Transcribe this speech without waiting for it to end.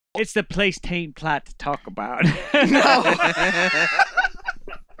It's the place taint plot to talk about. No.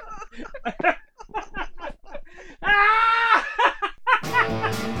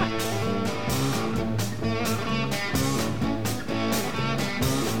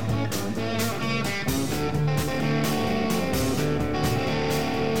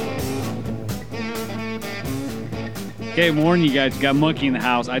 Okay, I'm warning you guys, got Monkey in the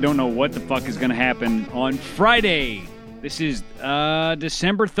house. I don't know what the fuck is going to happen on Friday. This is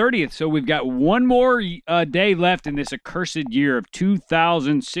December 30th, so we've got one more day left in this accursed year of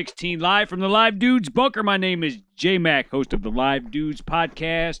 2016. Live from the Live Dudes Bunker, my name is J-Mac, host of the Live Dudes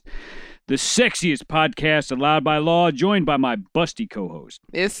Podcast, the sexiest podcast allowed by law, joined by my busty co-host.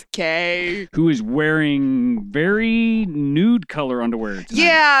 Miss K. Who is wearing very nude color underwear tonight.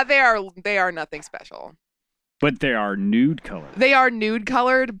 Yeah, they are nothing special. But they are nude color. They are nude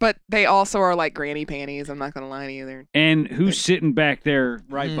colored, but they also are like granny panties. I'm not gonna lie to you. They're And who's sitting back there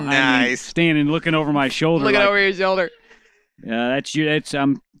right behind me, Nice. standing, looking over my shoulder? looking like, over your shoulder. that's you.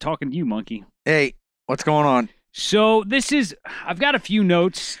 I'm talking to you, Monkey. Hey, what's going on? So I've got a few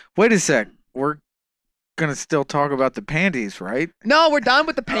notes. Wait a sec. We're gonna still talk about the panties, right? No, we're done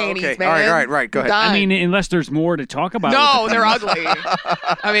with the panties, Okay. man. All right. Go ahead. Done. I mean, unless there's more to talk about. no, with the they're panties.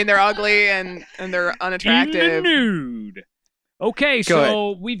 ugly. I mean, they're ugly and they're In the unattractive. nude. Okay, Go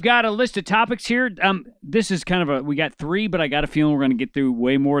so we've got a list of topics here. This is kind of we got 3, but I got a feeling we're going to get through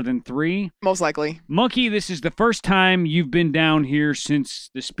way more than 3. Most likely. Monkey, this is the first time you've been down here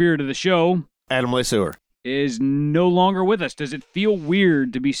since the spirit of the show Adam Lesueur. is no longer with us. Does it feel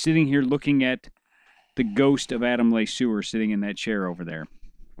weird to be sitting here looking at the ghost of Adam Lesueur sitting in that chair over there?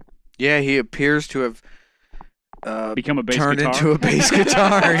 Yeah, he appears to have Become a bass turned guitar? into a bass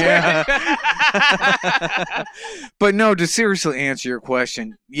guitar. Yeah. But no, to seriously answer your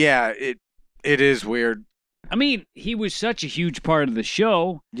question, yeah, it is weird. I mean, he was such a huge part of the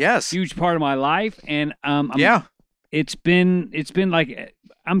show, Yes. huge part of my life, and Yeah. it's been like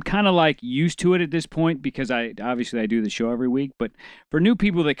I'm kind of like used to it at this point because I do the show every week. But for new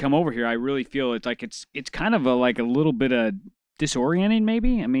people that come over here, I really feel it's like it's kind of like a little bit of disorienting.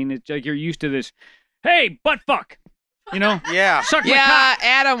 Maybe I mean it's like you're used to this. Hey, butt fuck, you know? Yeah. Suck my Yeah, cock.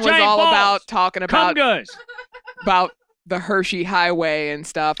 Adam was Giant all balls. about talking Cum about guys. the Hershey Highway and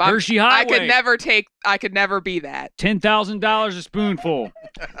stuff. Hershey I Highway. could never be that. $10,000 a spoonful.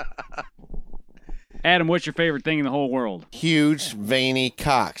 Adam, what's your favorite thing in the whole world? Huge, veiny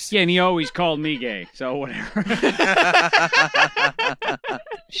cocks. Yeah, and he always called me gay, so whatever.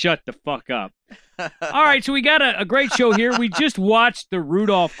 Shut the fuck up. All right, so we got a great show here. We just watched the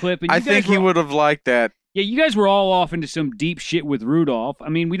Rudolph clip. And you I think guys he were- would have liked that. Yeah, you guys were all off into some deep shit with Rudolph. I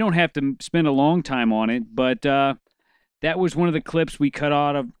mean, we don't have to spend a long time on it, but that was one of the clips we cut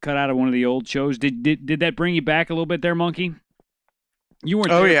out of one of the old shows. Did that bring you back a little bit there, Monkey? You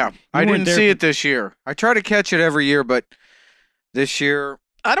weren't Oh there. yeah. I weren't didn't there see for- it this year. I try to catch it every year, but this year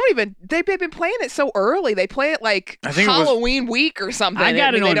I don't even. They've been playing it so early. They play it like I think it was- Halloween week or something. I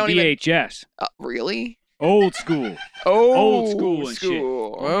got it and they on don't even- VHS. Really? Old school. Oh, Old school and shit.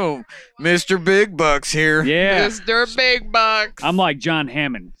 whoa, Mr. Big Bucks here. Yeah. Mr. Big Bucks. I'm like John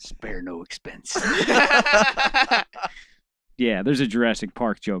Hammond. Spare no expense. Yeah, there's a Jurassic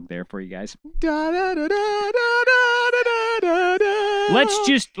Park joke there for you guys.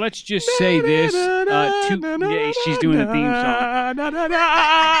 Let's just say this. Yeah, she's doing the theme song.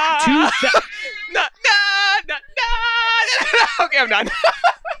 Okay, I'm done.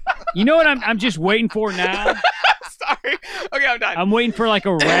 You know what I'm just waiting for now? Sorry. Okay, I'm done. I'm waiting for like a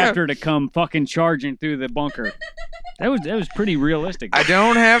raptor to come fucking charging through the bunker. That was pretty realistic. I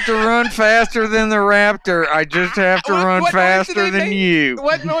don't have to run faster than the raptor. I just have to What- run what noise do faster they than make? you.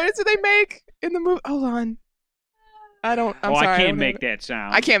 What noise do they make in the movie? Hold on. I'm sorry. I can't don't make know. that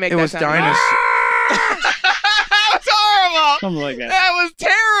sound. I can't make It that was sound. dinosaur. That was horrible. Something like that. That was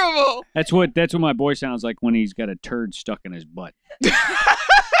terrible. That's what my boy sounds like when he's got a turd stuck in his butt.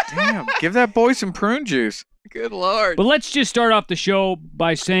 Damn, give that boy some prune juice. Good Lord. But let's just start off the show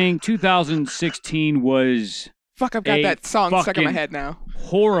by saying 2016 was Fuck, I've got a that song stuck in my fucking- head now.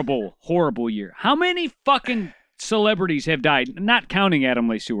 horrible, horrible year. How many fucking celebrities have died? Not counting Adam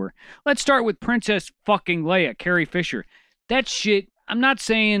Lesueur. Let's start with Princess fucking Leia, Carrie Fisher. That shit, I'm not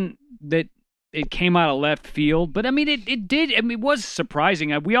saying that it came out of left field, but I mean, it did. I mean, it was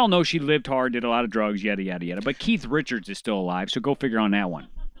surprising. We all know she lived hard, did a lot of drugs, yada, yada, yada. But Keith Richards is still alive, so go figure on that one.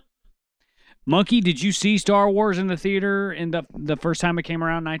 Monkey, did you see Star Wars in the theater in the first time it came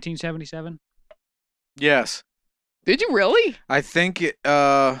around, 1977? Yes. Did you really? I think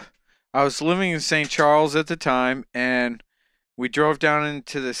I was living in St. Charles at the time, and we drove down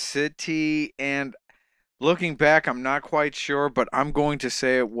into the city, and Looking back, I'm not quite sure, but I'm going to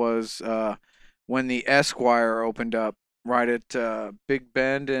say it was when the Esquire opened up right at Big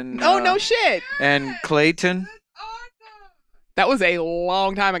Bend and Oh, no shit. and Clayton. That was a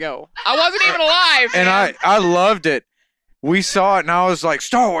long time ago. I wasn't even alive. And man. I loved it. We saw it, and I was like,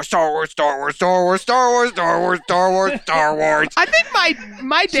 Star Wars, Star Wars, Star Wars, Star Wars, Star Wars, Star Wars, Star Wars, Star Wars. I think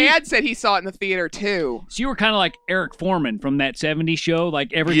my dad said he saw it in the theater too. So you were kind of like Eric Foreman from that '70s show,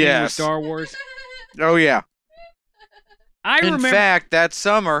 like everything was Yes. Star Wars. Oh, yeah. I In remember. fact, that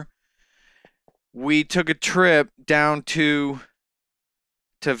summer, we took a trip down to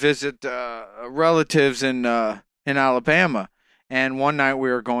visit relatives in Alabama. And one night we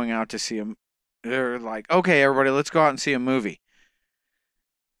were going out to see them. They're like, okay, everybody, let's go out and see a movie.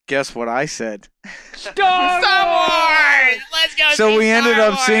 Guess what I said? Star Wars! Let's go So see we ended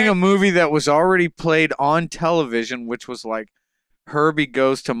Star up seeing a Wars! movie that was already played on television, which was like Herbie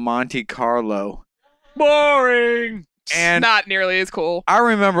Goes to Monte Carlo. Boring. And Not nearly as cool. I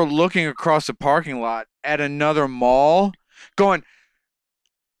remember looking across the parking lot at another mall going,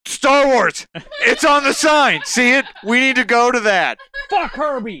 Star Wars! It's on the sign! See it? We need to go to that. Fuck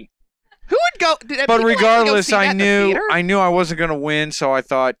Herbie. Who would go? But people actually go regardless, see that I in the knew theater? I wasn't going to win, so I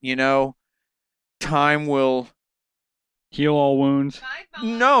thought, time will Heal all wounds.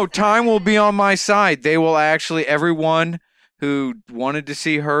 time will be on my side. They will actually, everyone who wanted to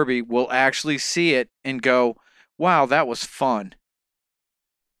see Herbie will actually see it and go, wow, that was fun.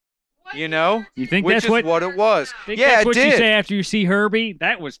 You know? You think Which that's is what? what it was. Think Yeah, that's it what you did. say after you see Herbie?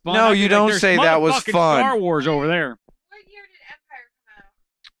 That was fun. No, I'd be you like, don't "There's say that was motherfucking fun." Star Wars over there. What year did Empire come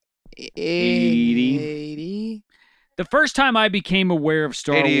out? 80. The first time I became aware of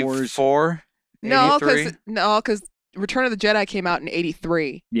Star Wars, 84? No, 83? because Return of the Jedi came out in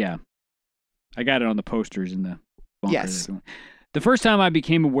 83. yeah, I got it on the posters in the bunker. Yes. The first time I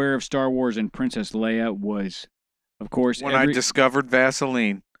became aware of Star Wars and Princess Leia was, of course, When I discovered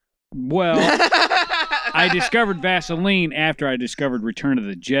Vaseline. well, I discovered Vaseline after I discovered Return of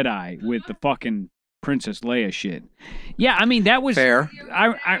the Jedi with the fucking Princess Leia shit. Yeah, I mean that was Fair.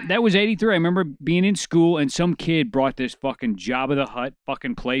 that was 83. I remember being in school and some kid brought this fucking Jabba the Hutt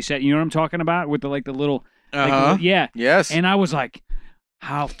fucking playset. You know what I'm talking about with the little Uh-huh. yeah. Yes. And I was like,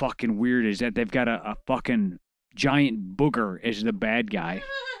 how fucking weird is that? They've got a fucking giant booger as the bad guy.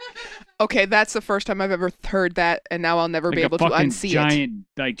 Okay, that's the first time I've ever heard that, and now I'll never Like be a able to fucking unsee it. giant,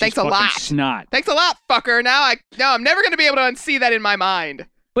 like, Thanks just a fucking lot. snot. Thanks a lot, fucker. Now I'm never going to be able to unsee that in my mind.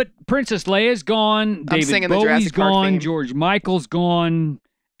 But Princess Leia's gone. David singing the Bowie's Jurassic Park gone. theme. George Michael's gone.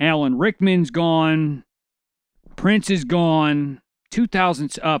 Alan Rickman's gone. Prince is gone.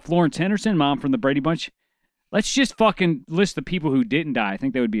 2000s. Florence Henderson, mom from the Brady Bunch. Let's just fucking list the people who didn't die. I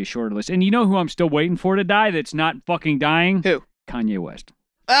think that would be a shorter list. And you know who I'm still waiting for to die that's not fucking dying? Who? Kanye West.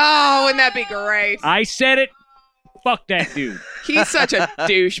 Oh, wouldn't that be great? I said it. Fuck that dude. He's such a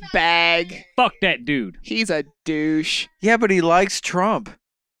douchebag. Fuck that dude. He's a douche. Yeah, but he likes Trump.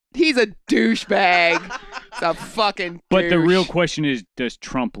 He's a douchebag. He's a fucking douche. But the real question is, does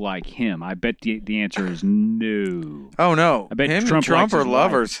Trump like him? I bet the answer is no. Oh, no. I bet Him Trump and Trump likes are his wife.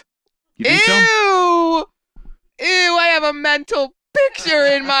 lovers. You think so? Ew! Ew, I have a mental picture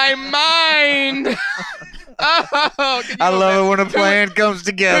in my mind. Oh, can you I love it when a who plan comes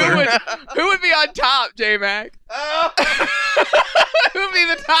together. who would be on top, J-Mac? Who would be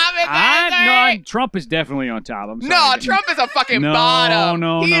the top at No, Trump is definitely on top. I'm sorry. No, Trump is a fucking No, bottom.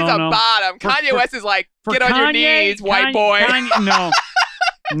 no, He's no, a no. bottom. For- Kanye for- West is like, For get on your Kanye- knees, white Kanye- boy. Kanye-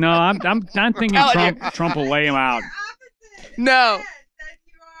 no, I'm thinking telling Trump will lay him out. No,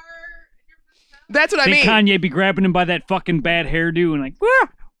 that's what I Think mean. Kanye be grabbing him by that fucking bad hairdo and like, "Wah!"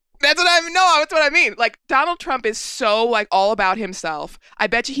 That's what I mean. Like, Donald Trump is so, like, all about himself. I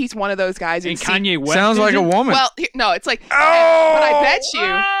bet you he's one of those guys. and Kanye West Sounds like a isn't? woman. Well, no, it's like, Oh! but I bet you,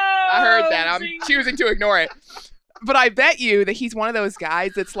 I heard that. Oh, I'm see? choosing to ignore it. But I bet you that he's one of those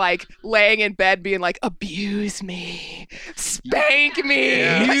guys that's like laying in bed being like, abuse me, spank me.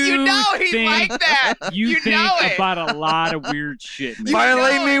 Yeah. You know he's think- like that. You think know it. about a lot of weird shit, man. You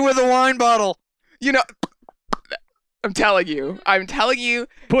Violate know me it. with a wine bottle. You know, I'm telling you.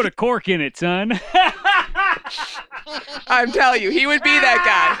 Put a cork in it, son. I'm telling you. He would be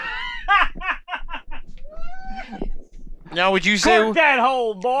that guy. Now, would you say Cork that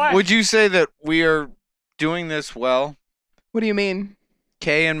hole, boy. would you say that we are doing this well? What do you mean?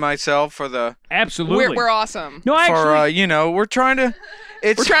 Kay and myself for the Absolutely. We're awesome. no, actually, for we're trying to.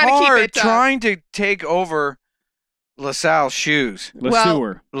 It's We're trying to keep hard it, trying to take over LaSalle's shoes.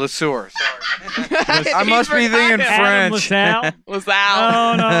 LeSueur. LeSueur. Sorry. I must be thinking Adam French. LaSalle. LaSalle.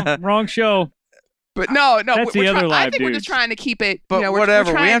 Oh no, wrong show. But no, That's the other I live think we're just dudes. trying to keep it. But you know, we're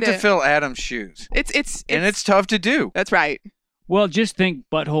whatever, we trying have to fill Adam's shoes, and it's tough to do. That's right. Well, just think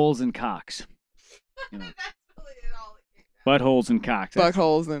buttholes and cocks. You know, That's really it all. buttholes and cocks. That's-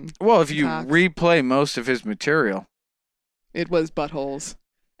 Buttholes and Well, if you Cocks. replay most of his material, it was buttholes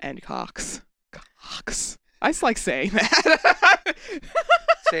and cocks. Cocks. I just like saying that.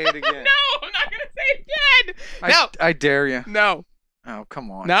 say it again. No, I'm not gonna say it again. No, I dare you. no, Oh,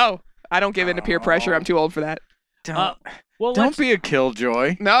 come on. no. I don't give in to peer pressure. I'm too old for that. Don't, Well, don't let's- be a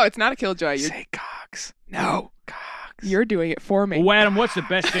killjoy. No, it's not a killjoy. You're, Say Cox. no, Cox. you're doing it for me. Well, Adam, what's the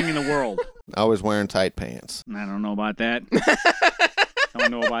best thing in the world? Always wearing tight pants. I don't know about that.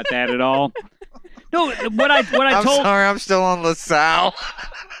 Don't know about that at all. No, what I I'm told sorry, I'm still on LaSalle.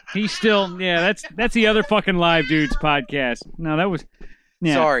 he's still that's the other fucking live dudes podcast. No, that was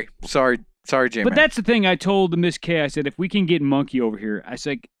Sorry, J-Man. But that's the thing I told Miss K. I said if we can get Monkey over here, I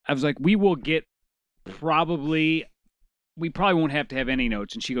was like we will get we probably won't have to have any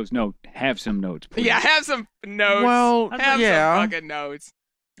notes. And she goes, no, have some notes. Please. Yeah, have some notes. Well, have yeah. some fucking notes.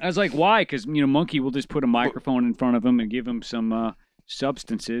 I was like, why? Because Monkey will just put a microphone in front of him and give him some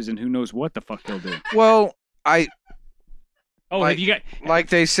substances, and who knows what the fuck he'll do. Well, Oh, Like- have you got? like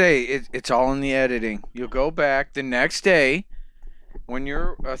they say, it's all in the editing. You'll go back the next day when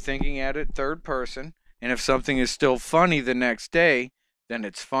you're thinking at it third person, and if something is still funny the next day, then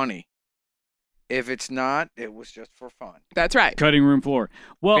it's funny. If it's not, it was just for fun. That's right. Cutting room floor.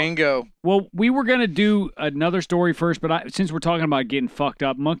 Well, Bingo. Well, we were gonna do another story first, but since we're talking about getting fucked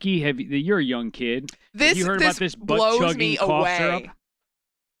up, Monkey, you're a young kid. This you heard about this butt blows chugging me cough away. syrup?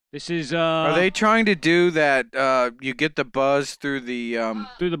 This is Are they trying to do that? You get the buzz through the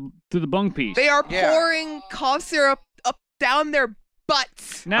through the bung piece. They are Yeah. pouring cough syrup up down their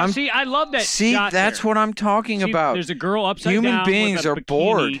butts. Now, I'm- see, I love that. See, shot that's there. what I'm talking See, about. There's a girl upside Human down. beings with a are bikini,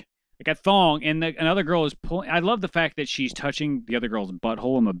 bored. like a thong, and another girl is pulling. I love the fact that she's touching the other girl's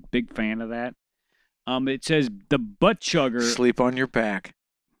butthole. I'm a big fan of that. It says the butt chugger Sleep on your back.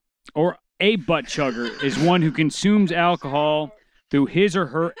 or a butt chugger is one who consumes alcohol through his or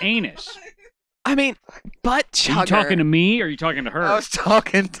her anus. I mean, butt chugger. Are you talking to me or are you talking to her? I was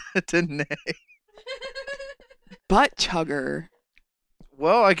talking to Nick. butt chugger.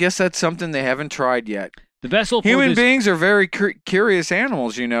 Well, I guess that's something they haven't tried yet. The vessel for Human this, beings are very curious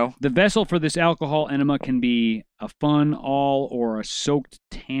animals, you know. The vessel for this alcohol enema can be a fun all or a soaked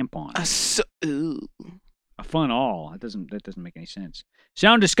tampon. Ooh. A fun all. That doesn't make any sense.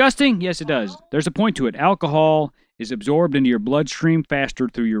 Sound disgusting? Yes, it does. There's a point to it. Alcohol is absorbed into your bloodstream faster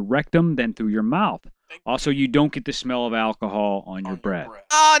through your rectum than through your mouth. Also, you don't get the smell of alcohol on your breath.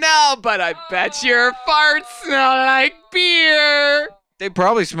 Oh no, but I bet your farts smell like beer. They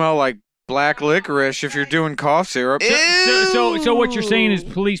probably smell like black licorice if you're doing cough syrup. So what you're saying is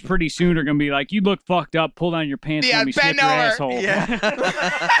police pretty soon are going to be like, you look fucked up, pull down your pants, Yeah, let me bend sniff your over. asshole. Yeah.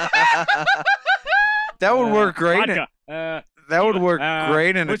 That would work great. Vodka. That would work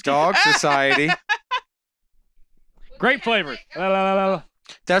great in a whiskey. dog society. Great flavor. La, la, la, la.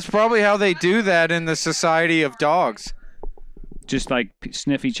 That's probably how they do that in the society of dogs. Just like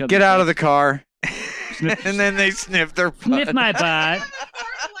sniff each other. Get out of the car. Sniff, And then they sniff their butt. sniff my butt.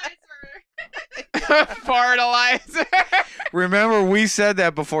 Fertilizer. Remember, we said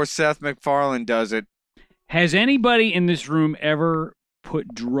that before Seth MacFarlane does it. Has anybody in this room ever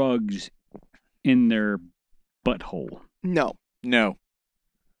put drugs in their butthole? No. No.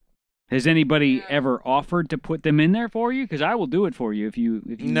 Has anybody ever offered to put them in there for you? Because I will do it for you if you.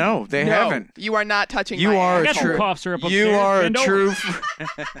 No, they No, haven't. You are not touching You my are I a got some true- cough syrup upstairs. You are a Bend over. true.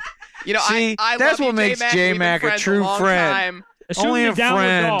 You know, See, I that's love what you, makes J-Mac. We've been J-Mac a friends true long friend. time, Assume Only the a downward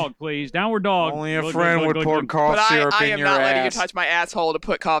friend. dog, please. Downward dog. Only a Look, friend look, would look, pour look. cough but syrup I in am your not letting you ass. touch my asshole to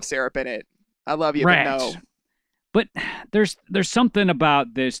put cough syrup in it. I love you, Rats. but no. But there's something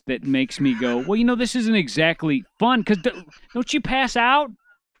about this that makes me go, well, this isn't exactly fun. Because don't you pass out?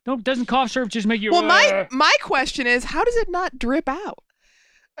 Doesn't cough syrup just make you? Well, my question is, how does it not drip out?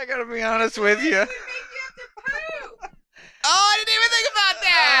 I gotta be honest with you. Oh, I didn't even think about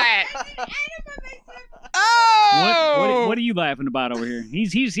that. Oh, What are you laughing about over here?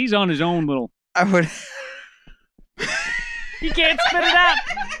 He's on his own little. I would. He can't spit it out.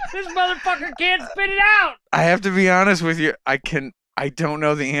 This motherfucker can't spit it out. I have to be honest with you. I don't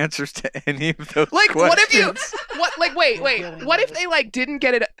know the answers to any of those Like, questions. what if you, wait, what if they, like, didn't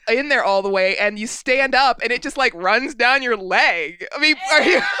get it in there all the way and you stand up and it just, like, runs down your leg? I mean,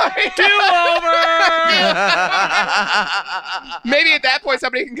 maybe at that point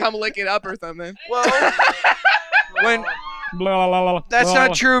somebody can come lick it up or something. Well, when Blah, blah, blah, that's blah,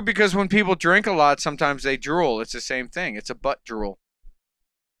 not true because when people drink a lot, sometimes they drool. It's the same thing. It's a butt drool.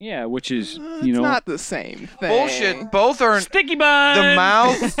 Yeah, which is It's you know not the same thing. Bullshit. Both are sticky buns. the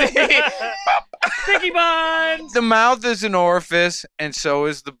mouth. Sticky buns. The mouth is an orifice, and so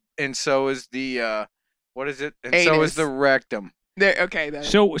is the what is it? And so Anus. is the rectum. There, okay, then.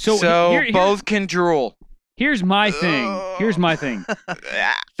 So Both can drool. here's my thing. Here's my thing.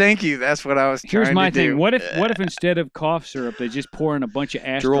 Thank you. That's what I was trying Here's my to do. thing. What if instead of cough syrup they just pour in a bunch of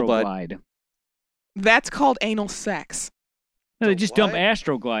Drool bud. Astroglide? That's called anal sex. No, they just dump what?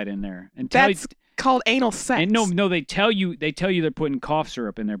 Astroglide in there and tell That's called anal sex. and no, they tell you they're putting cough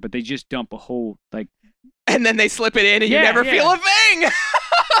syrup in there, but they just dump a whole like And then they slip it in, and you Yeah, never yeah. feel a thing.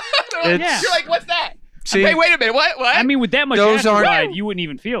 It's- You're like, what's that? See, Hey, wait a minute. What? I mean, with that much Those aren't- Astroglide, you wouldn't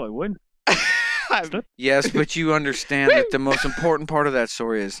even feel it, would? yes, but you understand that the most important part of that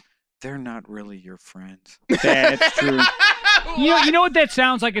story is they're not really your friends. That's true. You know what that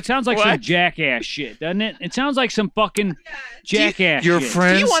sounds like? It sounds like some What? jackass shit, doesn't it? It sounds like some fucking jackass Your shit. Do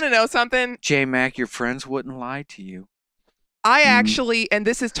friends, you want to know something? J-Mac, your friends wouldn't lie to you. I actually, and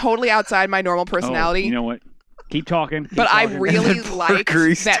this is totally outside my normal personality, Oh, you know what? Keep talking. Keep but I talking. really And then liked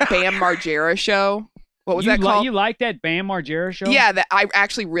Mercury that Bam Margera show. What was that called? You like that Bam Margera show? Yeah, that I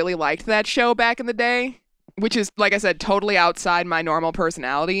actually really liked that show back in the day, which is, like I said, totally outside my normal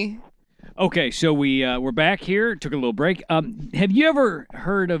personality. Okay, so we're back here. Took a little break. Have you ever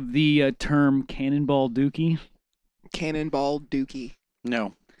heard of the term Cannonball Dookie? Cannonball Dookie.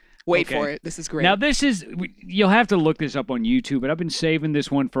 No. Wait Okay. for it. This is great. Now you'll have to look this up on YouTube, but I've been saving this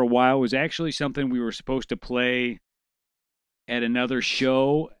one for a while. It was actually something we were supposed to play at another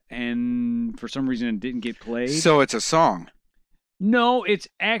show, and for some reason it didn't get played. So it's a song. No, it's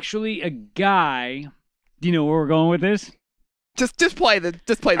actually a guy. Do you know where we're going with this? just play the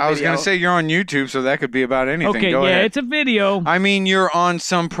I was video. going to say you're on YouTube, so that could be about anything. Okay, Go yeah, ahead. it's a video. I mean, you're on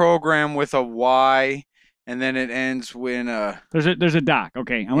some program with a Y, and then it ends when There's a doc.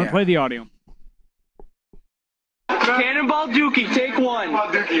 Okay, I'm gonna Yeah. play the audio. Cannonball Dookie, take one.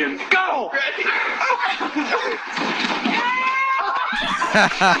 Go!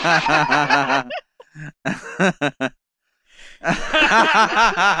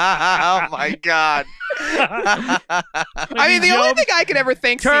 oh my god. I mean, the only thing I could ever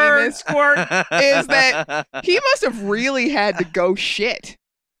think seeing Turn, this squirt. is that he must have really had to go shit.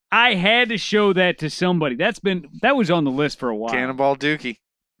 I had to show that to somebody. That was on the list for a while. Cannonball Dookie.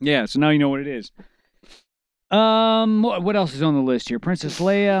 Yeah, so now you know what it is. What else is on the list here? Princess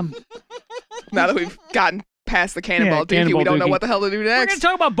Leia. Now that we've gotten past the Cannonball Dookie, Cannonball we don't know Dookie. what the hell to do We're gonna next.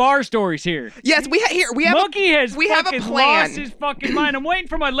 talk about bar stories here. Yes, we have Monkey has we have a fucking plan. lost his fucking mind. I'm waiting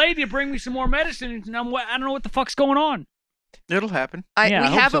for my lady to bring me some more medicine, and I don't know what the fuck's going on. It'll happen. Yeah, I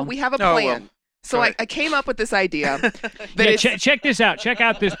hope we have a Oh, plan. well. So Go I ahead. came up with this idea that Yeah, it's, check this out. Check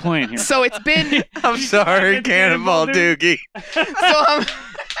out this plan here. so it's been I'm sorry, It's Cannonball Cannonball Dookie. so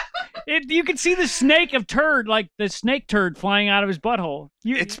You can see the snake of turd, like the snake turd flying out of his butthole.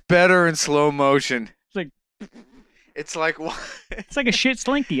 It's better in slow motion. like- It's like It's like a shit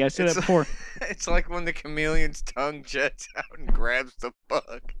slinky. I said that It's- before. it's like when the chameleon's tongue jets out and grabs the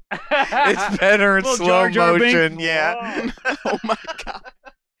bug. It's better in Little slow Jar Jar Binks. motion. Yeah. oh my god.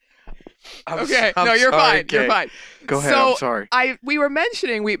 I'm Okay, I'm no, you're sorry, fine. You're Kay. fine. Go ahead. So, I'm sorry. we were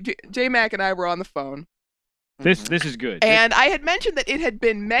mentioning J Mac and I were on the phone, This is good. and I had mentioned that it had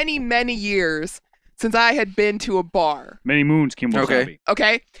been many years since I had been to a bar. Many moons, Kim Wasabi. Okay.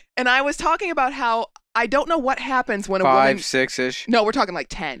 Okay, and I was talking about how I don't know what happens when a 5, woman. 6-ish. No, we're talking like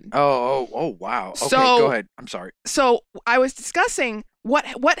 10. Oh, wow. Okay, So- go ahead. I'm sorry. So I was discussing what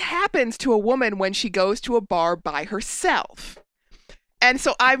happens to a woman when she goes to a bar by herself. And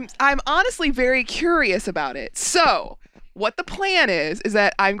so I'm honestly very curious about it. So what the plan is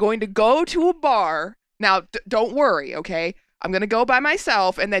that I'm going to go to a bar. Now, don't worry, okay? I'm going to go by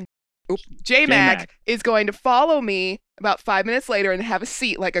myself, and then J-Mac J-Mac. is going to follow me about 5 minutes later and have a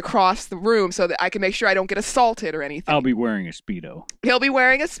seat like across the room so that I can make sure I don't get assaulted or anything. I'll be wearing a Speedo. He'll be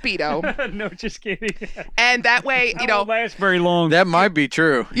wearing a Speedo, No, just kidding. and that way, That won't last very long. That might be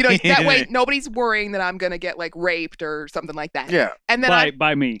true. that way nobody's worrying that I'm going to get like raped or something like that. Yeah. And then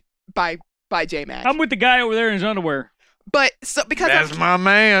by me. by J-Mac. I'm with the guy over there in his underwear. But so because That's I'm, my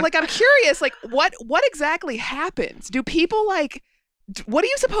man. like I'm curious, like what exactly happens? Do people like what are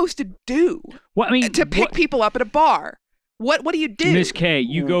you supposed to do What I mean to pick people up at a bar? What do you do? Miss K,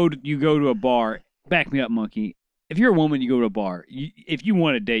 you go to a bar. Back me up, monkey. If you're a woman, you go to a bar. If you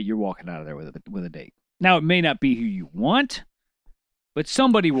want a date, you're walking out of there with a date. Now it may not be who you want, but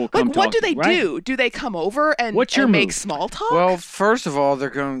somebody will come. Like what talk do to they you, right? do? Do they come over and, What's your and make move? small talk? Well, first of all, they're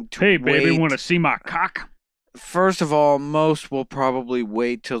going to Hey, baby, wait. want to see my cock? First of all, most will probably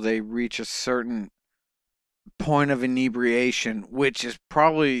wait till they reach a certain point of inebriation, which is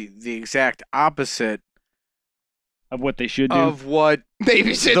probably the exact opposite Of what they should do. of what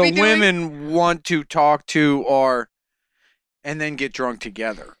Maybe should the be doing. women want to talk to or and then get drunk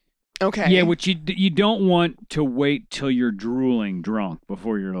together. Okay. Yeah, which you don't want to wait till you're drooling drunk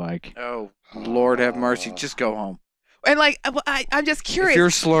before you're like, Oh, Lord have mercy. Just go home. And like, I'm just curious. If you're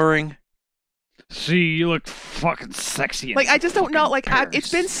slurring, see, you look fucking sexy. in Like, I that just don't know. fucking Like, pair of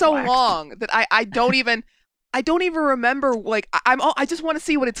it's been so slacks." long that I don't even remember. Like, I just want to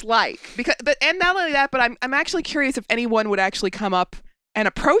see what it's like and not only that, but I'm actually curious if anyone would actually come up and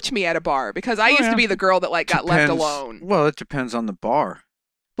approach me at a bar because I used yeah. to be the girl that like got left depends- alone. Well, it depends on the bar.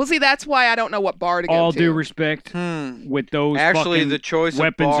 Well, see, that's why I don't know what bar to go All to. due respect, with those Actually, fucking the choice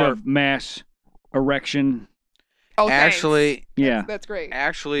weapons of bar. of mass erection. Oh, thanks. Actually, Yeah. That's great.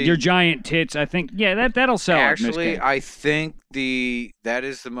 actually, Your giant tits, I think. Yeah, that'll sell. actually, it, I think that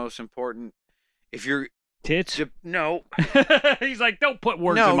is the most important. If you're tits. no, He's like, don't put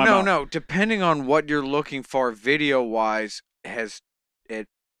words no, in my no, mouth. no. Depending on what you're looking for, video wise, it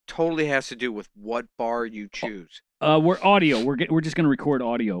totally has to do with what bar you choose. We're audio. We're just gonna record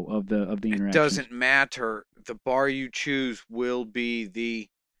audio of the interaction. It doesn't matter. The bar you choose will be the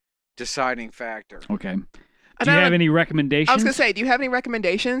deciding factor. Okay. And Do you I have don't- any recommendations? I was gonna say, do you have any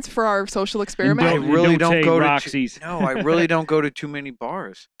recommendations for our social experiment? I Don't- really don't say go to Roxy's. no. I really don't go to too many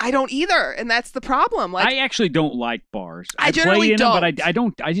bars. I don't either, and that's the problem. Like, I actually don't like bars. I play generally in them, but don't. I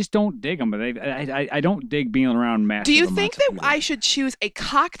don't. I just don't dig them. But I don't dig being around massive. do you amounts think of that people. I should choose a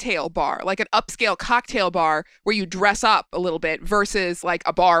cocktail bar, like an upscale cocktail bar where you dress up a little bit versus like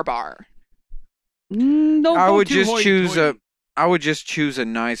a bar? Don't I go would too just choose hoity-toity. I would just choose a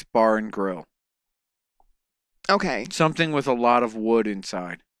nice bar and grill. Okay. Something with a lot of wood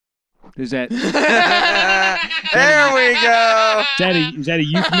inside. Is that There we go. is that a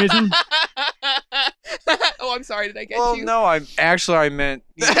euphemism? Oh, I'm sorry. Did I get Well, you? no, I meant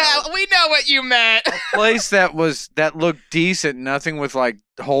We know what you meant. place that looked decent, nothing with like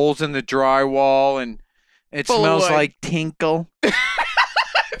holes in the drywall and it Full of smells wood. like tinkle.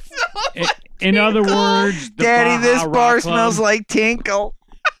 In other words, the Daddy, this Baja bar Rock Club. smells like tinkle.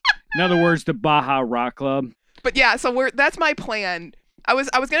 In other words, the Baja Rock Club. But yeah, so that's my plan. I was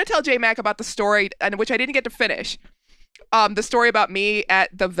gonna tell J Mac about the story, and which I didn't get to finish. The story about me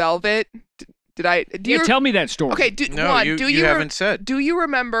at the Velvet. Did I? Tell me that story. Okay. No, you haven't said. Do you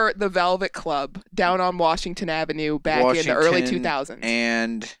remember the Velvet Club down on Washington Avenue back in the early Washington 2000s?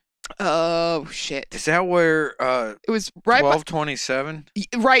 And Oh shit! is that where It was right 1227?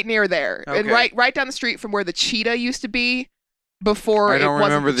 right near there, and Okay. right down the street from where the Cheetah used to be. Before I it don't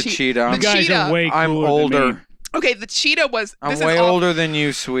wasn't remember the cheetah. You I'm, guys cheetah. are way cooler I'm than me. older. Okay, the Cheetah was. I'm this way is all- older than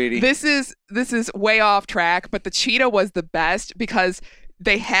you, sweetie. This is way off track, but the Cheetah was the best because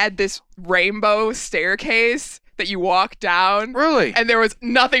they had this rainbow staircase that you walk down. Really? And there was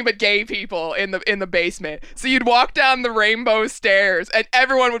nothing but gay people in the basement. So you'd walk down the rainbow stairs, and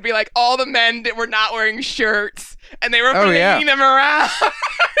everyone would be like, all the men that were not wearing shirts, and they were Oh, flinging yeah. them around.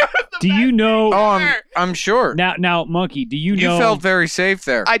 It was the Do best you know? thing Oh, ever. I'm sure. Now, Monkey. Do you You know? felt very safe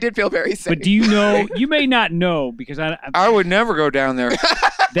there. I did feel very safe. but do you know? You may not know because I would never go down there.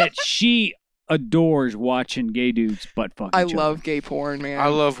 that she adores watching gay dudes butt fuck. I each love gay porn, man. I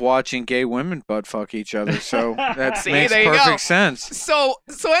love watching gay women butt fuck each other, so that See, makes there you go. perfect sense. So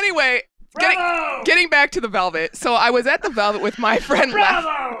anyway, getting back to the Velvet. So I was at the Velvet with my friend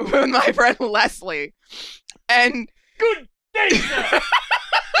Leslie, and Good day, and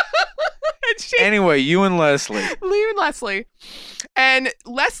she Anyway, you and Leslie. leaving Leslie, and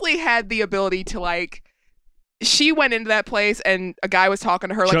Leslie had the ability to like. She went into that place and a guy was talking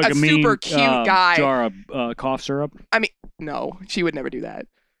to her, like Chug a mean, super cute guy. jar of cough syrup. No, she would never do that.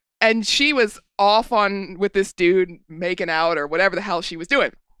 And she was off on with this dude making out or whatever the hell she was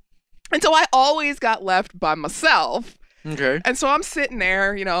doing. And so I always got left by myself. Okay. And so I'm sitting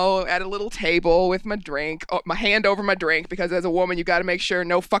there, at a little table with my drink, my hand over my drink, because as a woman, you got to make sure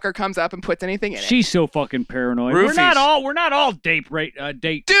no fucker comes up and puts anything in it. She's so fucking paranoid. Roofies. We're not all date.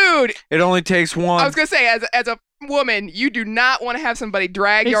 Dude, It only takes one. I was going to say, as a woman, you do not want to have somebody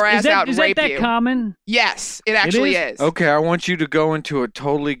drag your ass out and is rape that you. common? Yes, it actually is. Okay, I want you to go into a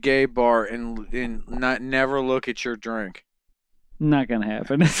totally gay bar and not never look at your drink. Not gonna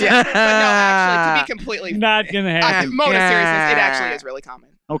happen. Yeah, but no, actually, to be completely Not gonna happen. moment of seriousness, it actually is really common.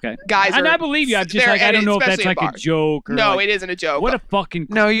 Okay. Guys and are- I believe you. I'm just they're- like, I and don't know if that's especially in like a bars. joke or No, like, it isn't a joke. what a fucking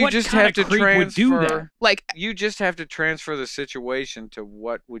No, you what just kind have to of creep would do that? transfer. like, You just have to transfer the situation to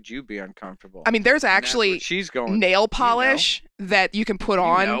what would you be uncomfortable. I mean, there's And that's actually what she's going. nail polish that you can put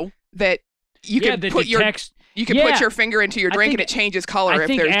on know. that you yeah, can that put your detects you can Yeah. put your finger into your I drink think- and it changes color I if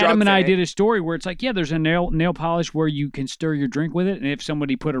think there's drugs Adam and in I it. did a story where it's like, yeah, there's a nail polish where you can stir your drink with it, and if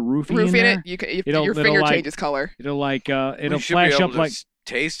somebody put a roofie Roof in in there, it, you can, if it'll- your it'll finger like- changes color. it'll like We it'll should flash be able up to like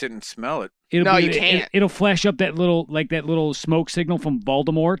taste it and smell it. it'll No, be, you can't. It'll flash up that little smoke signal from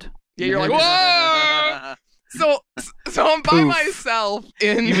Voldemort. Yeah, you're like, whoa! So I'm by Poof. myself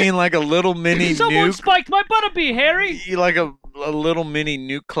in. You mean like a little mini Someone nuke? spiked my butterbeer, Harry. You like a little mini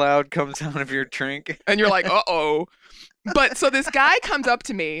nuke cloud comes out of your drink. And you're like, uh-oh. But so this guy comes up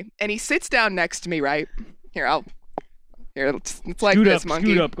to me and he sits down next to me, right? Here, it's like Scoot this, up,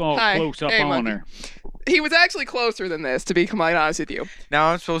 monkey. scoot up, oh, Hi. close up Hey, on monkey. her. He was actually closer than this, to be quite honest with you. Now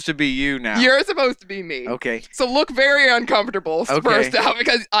I'm supposed to be you now. You're supposed to be me. Okay. So look very uncomfortable Okay. first out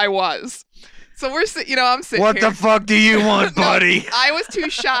because I was. So I'm sitting What here. the fuck do you want, No, buddy? I was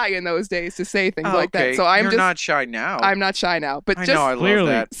too shy in those days to say things Oh, like okay. that. So I'm You're just not shy now. I'm not shy now. But I just know. I love Clearly.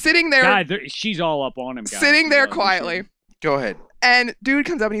 that. sitting there God, she's all up on him, guys. sitting there Yeah, quietly. Go ahead. And dude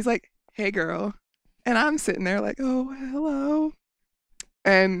comes up and he's like, "Hey, girl," and I'm sitting there like, "Oh, hello,"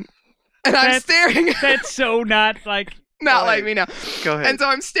 and I'm That's- staring, That's so not like. not Go like ahead. me now, Go ahead. and so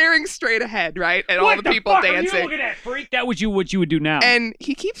I'm staring straight ahead, right, at What all the people fuck Are you dancing, looking at, freak? That was what you would do now. and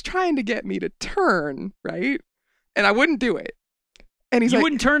he keeps trying to get me to turn, right, and I wouldn't do it, and he's you like,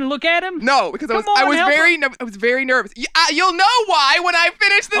 wouldn't turn and look at him? "No," because Come on, help I was very nervous. You'll know why when I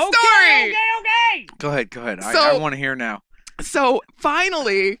finish the story. Okay. Go ahead. I So- want to hear now. So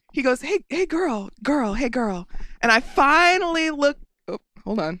finally, he goes, hey, girl, hey, girl. And I finally look,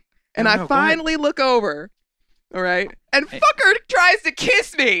 hold on. And No, I no, go ahead. finally look over, all right? And Hey. fucker tries to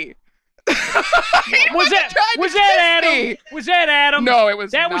kiss me. Was that tried to kiss Adam? me. Was that Adam? No, it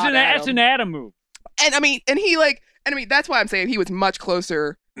was That was not that's Adam. an Adam move. And that's why I'm saying he was much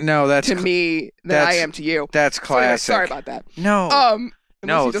closer No, that's to me than I that's am to you. that's So anyway, classic. sorry about that. No,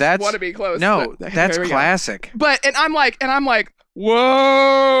 Unless no, you just that's want to be close. no, but that's there we go. classic. But and I'm like,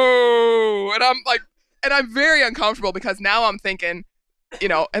 whoa, and I'm very uncomfortable because now I'm thinking,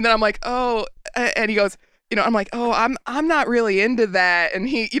 and then I'm like, oh, and he goes, I'm like, oh, I'm not really into that, and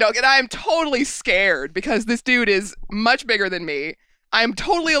he, and I'm totally scared because this dude is much bigger than me. I'm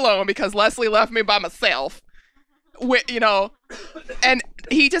totally alone because Leslie left me by myself, and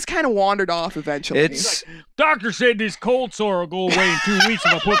he just kind of wandered off eventually. It's Doctor said this cold sore will go away in 2 weeks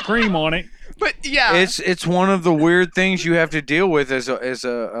if I put cream on it. but yeah, it's one of the weird things you have to deal with as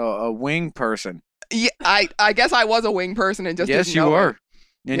a wing person. yeah, I guess I was a wing person and just Yes, didn't you know were, it.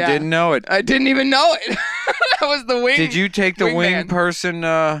 and Yeah. didn't know it. I didn't even know it. That was the wing. Did you take the wing wingman. person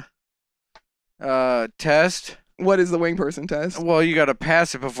test? What is the wing person test? Well, you got to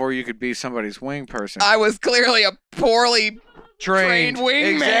pass it before you could be somebody's wing person. I was clearly a poorly Trained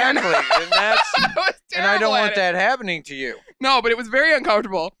wingman. exactly, and that's I was and I don't terrible want at that happening to you. it. No, but it was very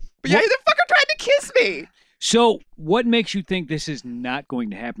uncomfortable. But yeah, the fucker tried to kiss me. So, what makes you think this is not going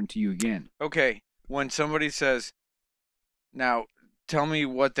to happen to you again? Okay, when somebody says, "Now, tell me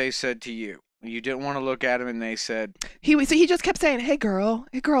what they said to you." You didn't want to look at him, and they said, He just kept saying, "Hey girl,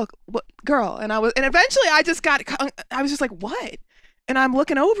 what girl?" And eventually I was just like, "What?" And I'm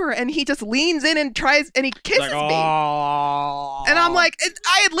looking over, and he just leans in and he kisses me. Oh. And I'm like,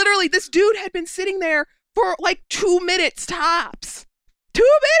 this dude had been sitting there for like 2 minutes tops. 2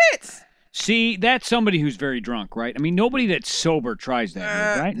 minutes. See, that's somebody who's very drunk, right? I mean, nobody that's sober tries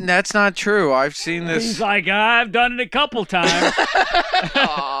that, move, right? "That's not true. I've seen He's this." like, I've done it a couple times.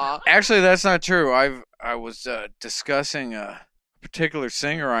 Aw. Actually, that's not true. I was discussing a particular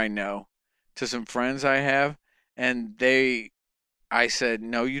singer I know to some friends I have, and I said,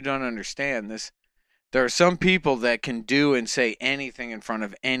 "No, you don't understand this. There are some people that can do and say anything in front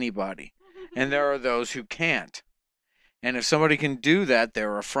of anybody, and there are those who can't. And if somebody can do that,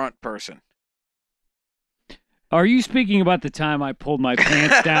 they're a front person." Are you speaking about the time I pulled my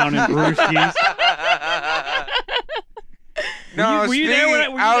pants down in Brewski's? No, Were you there when I-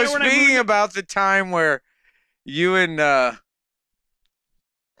 were you I there was when I speaking moved? about the time where you and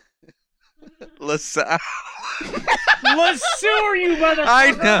LaSalle. LeSueur, you motherfucker!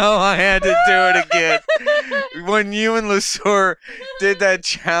 I know, I had to do it again. When you and LeSueur did that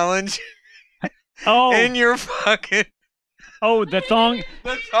challenge Oh, in your fucking the thong.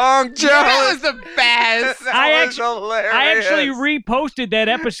 the thong That challenge. was the best. That I was hilarious. I actually reposted that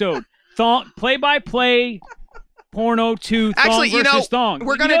episode. Thong play-by-play porno to thong Actually, versus thong.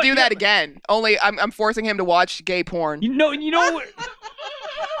 We're gonna do that again. Only I'm forcing him to watch gay porn. You know.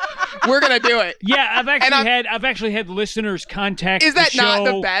 We're gonna do it. Yeah, I'm- I've actually had listeners contact. Is that the not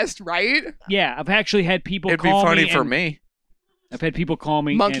the show. best, right? Yeah, I've actually had people It'd be call funny me. for and- me. I've had people call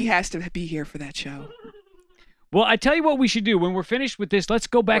me. Monkey and- has to be here for that show. Well, I tell you what we should do. When we're finished with this, let's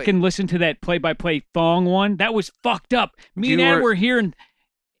go back Wait. and listen to that play-by-play thong one. That was fucked up. Me and You Ad were- were here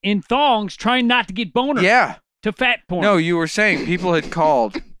in thongs trying not to get boner Yeah. to fat porn. No, you were saying people had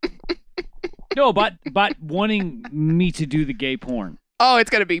called. No, about wanting me to do the gay porn. Oh, it's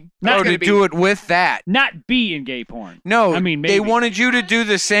gonna be. Not No, gonna to be. do it with that. Not be in gay porn. No, I mean, they maybe. wanted you to do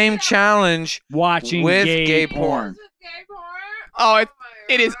the same challenge. Watching With gay, gay porn. porn. Oh,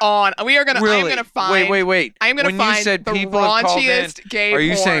 it is on. We are gonna. Really? I am gonna find. Wait. I am gonna when find you said the people have called in, raunchiest gay are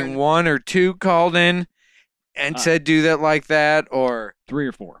you porn. saying 1 or 2 called in and said do that like that, or 3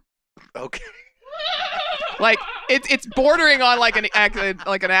 or 4. okay? Like it's bordering on like an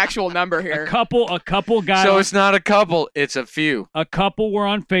actual number here. A couple got So on- it's not a couple; it's a few. a couple were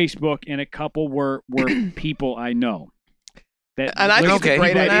on Facebook and a couple were people I know. That And I think it's a Okay,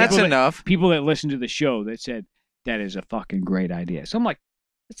 great idea. that's people enough. people that listen to the show that said that is a fucking great idea. So I'm like,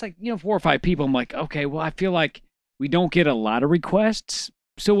 it's like 4 or 5 people. I'm like, okay, well, I feel like we don't get a lot of requests.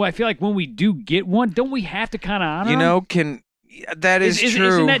 So I feel like when we do get one, don't we have to kind of honor You them? know, that is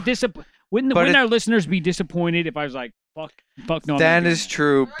true. Isn't that wouldn't But our listeners be disappointed if I was like, fuck no? I'm not That doing is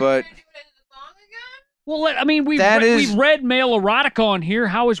true, but Well, I mean, we've read male erotica on here.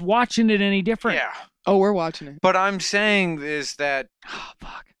 How is watching it any different? yeah. Oh, we're watching it. But I'm saying is that Oh,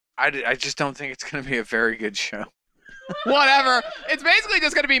 fuck. I just don't think it's going to be a very good show. Whatever. It's basically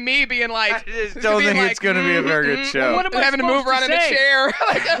just gonna be me being like. I just it's don't gonna be think like, it's going to be a very good show. What am I having to move supposed around to in the say? chair.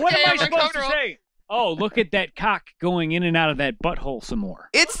 Like, What okay, am I I'm supposed to uncomfortable. say? Oh, look at that cock going in and out of that butthole some more.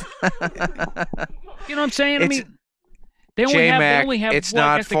 It's You know what I'm saying? I It's- mean, they only J-Mac, have. it's well, I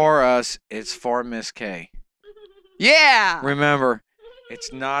not guess they- for us. It's for Miss K. yeah. Remember,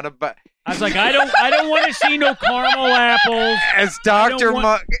 it's not about. I was like, I don't want to see no caramel apples. As Dr. want-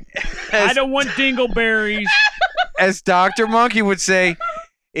 Monk, I don't want dingleberries. as Dr. Monkey would say,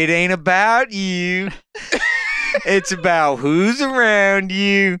 it ain't about you. It's about who's around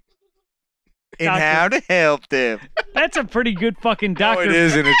you and Doctor- how to help them. That's a pretty good fucking No, doctor. it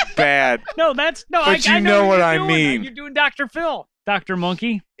isn't. It's bad. No, that's no. But I you know what you're I doing. mean. You're doing Dr. Phil, Dr.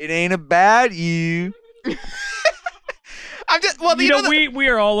 Monkey. It ain't about you. I'm just. Well, You know, the- we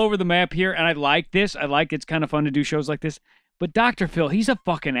are all over the map here, and I like this. I like it's kind of fun to do shows like this. But Dr. Phil, he's a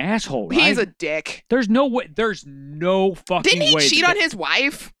fucking asshole, right? he's a dick. There's no way. There's no fucking Didn't he way. cheat on his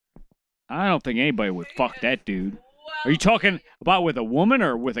wife? I don't think anybody would fuck that dude. Are you talking about with a woman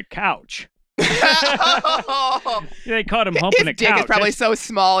or with a couch? They caught him humping His a dick couch. is probably That's, so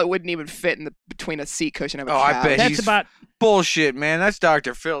small it wouldn't even fit in between a seat cushion of a Oh, I couch. bet that's he's about. bullshit, man. That's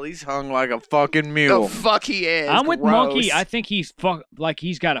Dr. Phil. He's hung like a fucking The mule. fuck he is. I'm with Gross. Monkey. I think he's like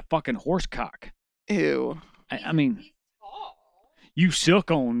he's got a fucking horse cock. Ew. I mean, you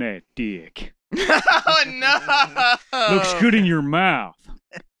suck on that dick. Oh no. Looks good in your mouth.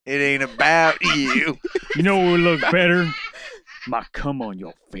 It ain't about you. You know what would look better? My cum on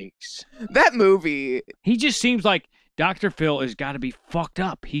your face. That movie. He just seems like Dr. Phil has got to be fucked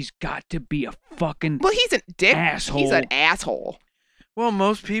up. He's got to be a fucking Well, he's a dick. asshole. He's an asshole. Well,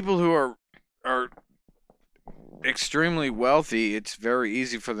 most people who are extremely wealthy, it's very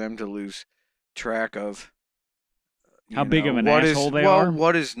easy for them to lose track of How big of an what is- asshole they well, are?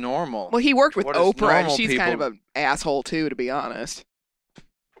 what is normal? Well, he worked with What is Oprah, and normal she's kind of people- an asshole too, to be honest.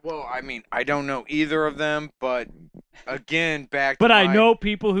 Well, I mean, I don't know either of them, but again, back. But to I my- know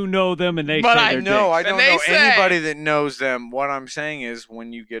people who know them, and they But say I they're No, dicks. I And don't they know say- anybody that knows them. What I'm saying is,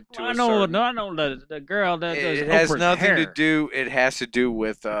 when you get to I a know, certain, I know the girl that does it has Oprah's nothing hair. to do. It has to do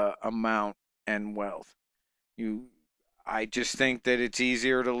with amount and wealth. I just think that it's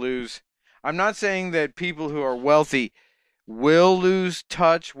easier to lose. I'm not saying that people who are wealthy will lose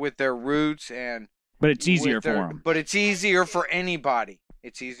touch with their roots and. But it's easier with for their- them. But it's easier for anybody.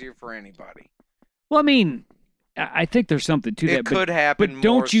 It's easier for anybody. Well, I mean, I think there's something to It that. could happen But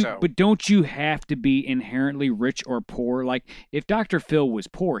don't more you? so. But don't you have to be inherently rich or poor? Like if Dr. Phil was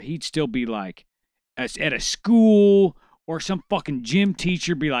poor, he'd still be like at a school or some fucking gym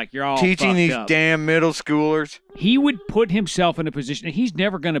teacher. Be like, you're all Teaching fucked these up. damn middle schoolers. He would put himself in a position. He's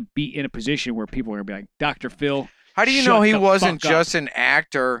never going to be in a position where people are going to be like, Dr. Phil. How do you Shut know he the wasn't fuck up. just an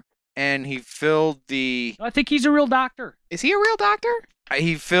actor and he filled the I think he's a real doctor. Is he a real doctor?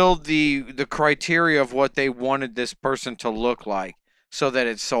 the criteria of what they wanted this person to look like so that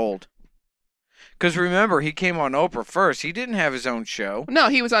it sold? Because remember, he came on Oprah first. He didn't have his own show. No,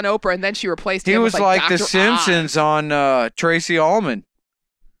 he was on Oprah, and then she replaced He him was with like Dr. The Simpsons on Tracy Ullman.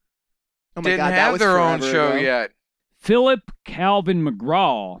 Oh my Didn't God, that have was their own forever show ago. yet. Philip Calvin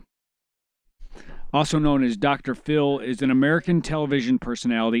McGraw, also known as Dr. Phil, is an American television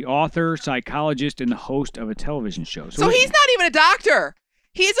personality, author, psychologist, and the host of a television show. So he's not even a doctor.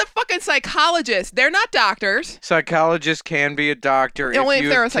 He's a fucking psychologist. They're not doctors. Psychologist can be a doctor Only if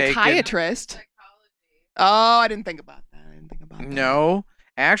you've they're a taken- psychiatrist. Oh, I didn't think about that. No,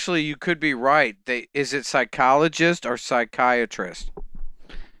 actually, you could be right. Is it psychologist or psychiatrist?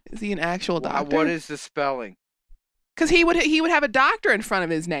 Is he an actual doctor? What is the spelling? Because he would have a doctor in front of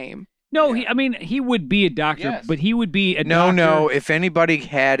his name. No, he would be a doctor, Yes. but he would be a doctor. No. If anybody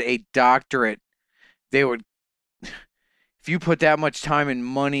had a doctorate, they would. If you put that much time and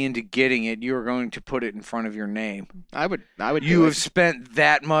money into getting it, you are going to put it in front of your name. I would. You have spent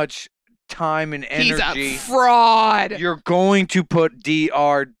that much time and energy. He's a fraud. You're going to put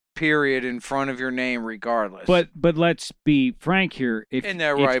Dr. period in front of your name regardless. But let's be frank here. Isn't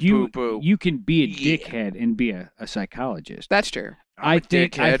that right, you, poo-poo? You can be a Yeah. dickhead and be a psychologist. That's true. I'm a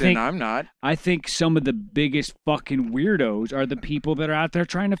think- dickhead and I'm not. I think some of the biggest fucking weirdos are the people that are out there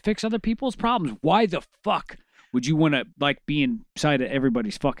trying to fix other people's problems. Why the fuck would you want to be inside of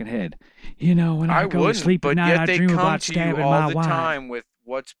everybody's fucking head? You know, when I go to wouldn't, sleep but at night, yet I they dream come about to stabbing you all my the wife. time with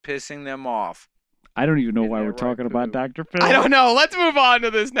what's pissing them off. I don't even know Isn't why that we're right, talking about Pooh? Dr. Phil. I don't know. Let's move on to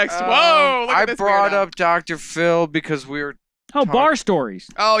this next. Whoa! Look I at this brought weirdo. up Dr. Phil because we were. Oh, bar stories.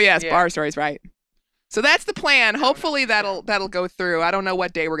 Oh yes, Yeah. bar stories, right? So that's the plan. Hopefully that'll go through. I don't know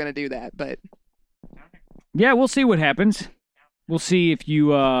what day we're gonna do that, but Yeah, we'll see what happens. We'll see if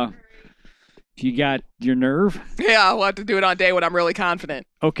you got your nerve. yeah, we'll have to do it on a day when I'm really confident.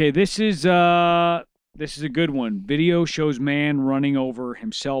 Okay, this is a good one. Video shows man running over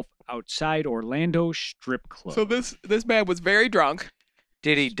himself outside Orlando strip club. So this man was very drunk.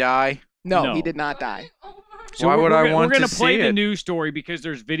 Did he die? No, No. he did not die. So Why would I want We're gonna to play see the it? news story because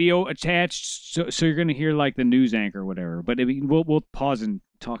there's video attached, so you're gonna hear like the news anchor or whatever. But we'll pause and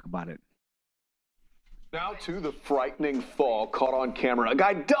talk about it. Now to the frightening fall caught on camera. A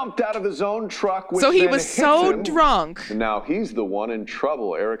guy dumped out of his own truck. Which So he then was hits so him. drunk. And now he's the one in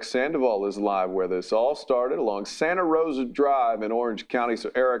trouble. Eric Sandoval is live where this all started along Santa Rosa Drive in Orange County.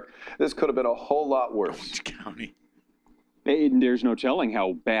 So, Eric, this could have been a whole lot worse. County. There's no telling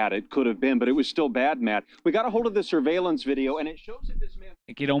how bad it could have been, but it was still bad, Matt. We got a hold of the surveillance video, and it shows that this man...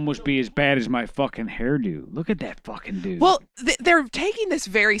 It could almost be as bad as my fucking hairdo. Look at that fucking dude. Well, they're taking this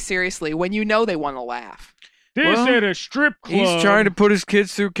very seriously when you know they want to laugh. this well, at a strip club. He's trying to put his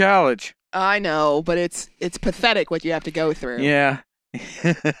kids through college. I know, but it's pathetic what you have to go through. Yeah.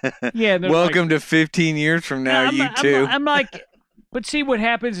 Yeah. they're Welcome to 15 years from now, I'm, you I'm- two. I'm like, but see what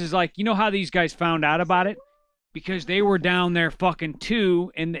happens is like, you know how these guys found out about it? Because they were down there fucking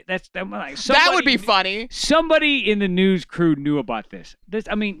too, and that's like That would be funny. Somebody in the news crew knew about this.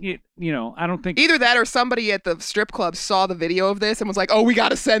 I mean, you know, I don't think Either that or somebody at the strip club saw the video of this and was like, oh, we got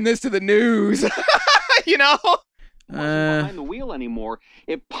to send this to the news. You know? wasn't behind the wheel anymore.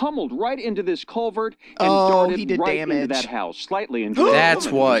 It pummeled right into this culvert and Oh, darted he did right into damage. that house, slightly into That's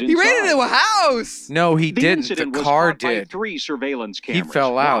the woman who what- was He ran inside. into a house. No, he The didn't. The incident was car caught by did. 3 surveillance cameras.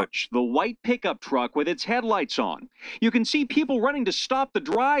 fell out. Watch the white pickup truck with its headlights on. You can see people running to stop the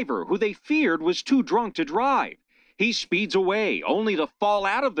driver, who they feared was too drunk to drive. He speeds away, only to fall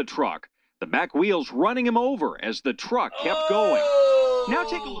out of the truck. The back wheels running him over as the truck kept going. Now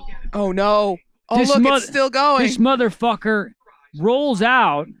take a look at it. Oh, no. Oh, This look, mo- it's still going. this motherfucker rolls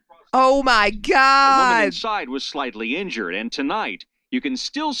out. Oh, my A woman God. inside was slightly injured, and tonight you can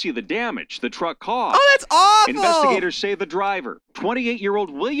still see the damage the truck caused. Oh, that's awful. Investigators say the driver,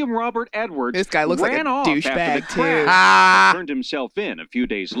 28-year-old William Robert Edwards, This guy looks like ran a off after douchebag, the too. crash, Ah. turned himself in a few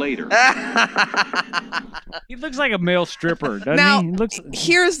days later. He looks like a male stripper, doesn't Now, he? He looks.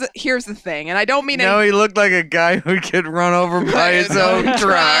 Here's the thing, and I don't mean No, any... he looked like a guy who would get run over by his own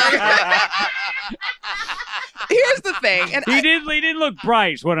truck. Here's the thing, and He didn't look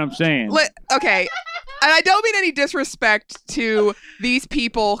bright. Is what I'm saying. okay, and I don't mean any disrespect to these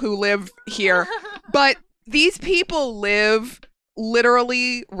people who live here, but these people live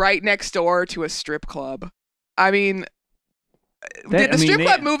literally right next door to a strip club. I mean, did the strip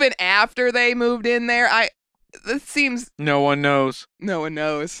club move in after they moved in there? This seems No one knows. no one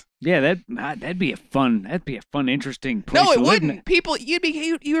knows. Yeah, that'd be a fun, interesting place. No, it to live in. wouldn't. People,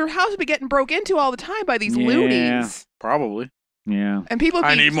 your house would be getting broke into all the time by these Yeah. loonies, Probably. Yeah. and people. Would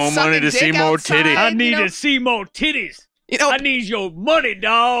I be need more money sucking to see dick more outside, titties. I you need know? to see more titties. You know, I need your money,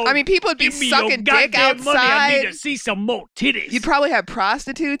 dog. I mean, people would be Give me your sucking dick goddamn money. I need outside. to see some more titties. You'd probably have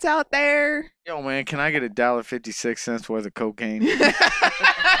prostitutes out there. Yo, man, can I get $1.56 worth of cocaine? What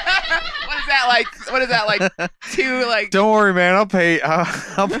is that like? What is that like? Two like? Don't worry, man. I'll pay.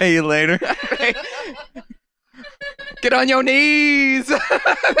 I'll pay you later. Get on your knees.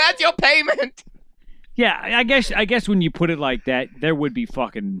 That's your payment. Yeah, I guess when you put it like that, there would be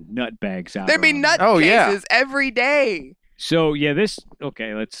fucking nutbags out. There'd be around. nut Oh, yeah. cases every day. So yeah, this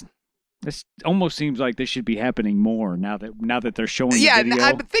almost seems like this should be happening more now that they're showing the Yeah, video.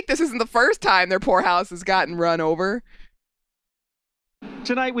 I think this isn't the first time their poor house has gotten run over.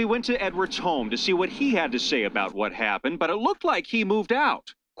 Tonight, we went to Edward's home to see what he had to say about what happened, but it looked like he moved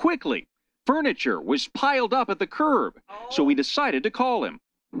out quickly. Furniture was piled up at the curb, so we decided to call him.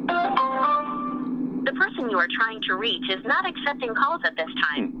 The person you are trying to reach is not accepting calls at this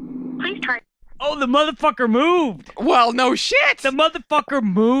time. Please try. Oh, the motherfucker moved. Well, no shit. The motherfucker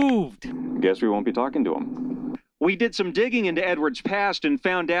moved. Guess we won't be talking to him. We did some digging into Edward's past and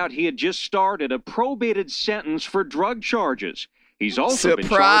found out he had just started a probated sentence for drug charges. He's also been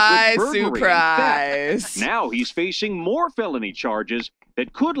charged with burglary and theft. Now he's facing more felony charges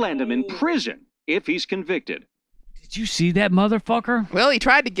that could land him in prison if he's convicted. Did you see that motherfucker? Well, he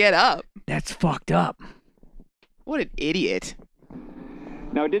tried to get up. That's fucked up. What an idiot.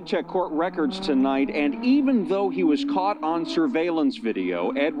 Now, I did check court records tonight, and even though he was caught on surveillance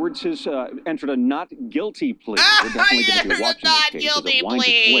video, Edwards has entered a not guilty plea. We're definitely going to be watching this case as it winds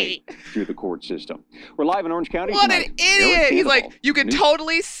its way through the court system. We're live in Orange County What tonight. an idiot. He's like, you can News-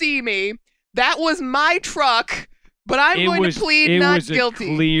 totally see me. That was my truck, but I'm going to plead not guilty. It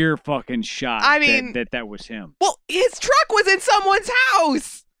was a clear fucking shot. I mean- that was him. Well, his truck was in someone's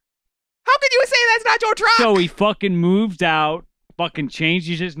house. How can you say that's not your truck? So he fucking moved out, fucking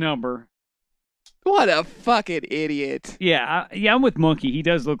changes his number. What a fucking idiot. Yeah, I'm with Monkey. He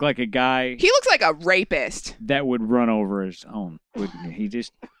does look like a guy He looks like a rapist. that would run over his own. Wouldn't he?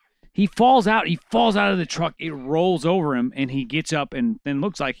 He falls out. He falls out of the truck. It rolls over him, and he gets up, and then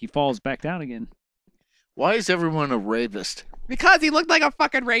looks like he falls back down again. Why is everyone a rapist? Because he looked like a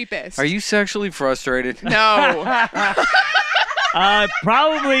fucking rapist. Are you sexually frustrated? No.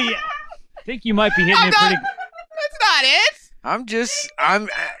 Probably. I think you might be hitting it pretty. That's not it. I'm.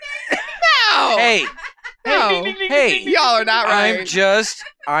 No. Hey, No. hey. Y'all are not right.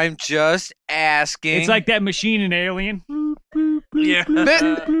 I'm just asking. It's like that machine in Alien. Yeah.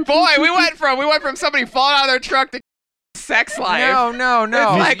 Boy, we went from somebody falling out of their truck to sex life. No. It's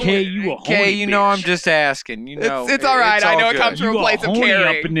like- Miss K, you a horny Okay, you know bitch. I'm just asking. You know, It's all right. I know it good. comes from You a place a of horny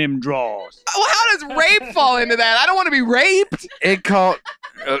caring. up in them drawers. Well, how does rape fall into that? I don't want to be raped. It called.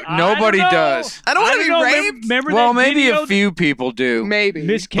 Nobody I don't know. does. I don't want to be know. raped. Remember Well, that maybe video a few people do. Maybe.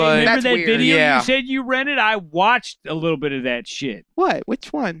 Miss K, But- remember That's that weird. video Yeah. you said you rented? I watched a little bit of that shit. What?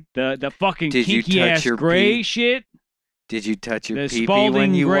 Which one? The fucking Did you kinky touch ass your gray pee? shit. Did you touch your The pee-pee Spalding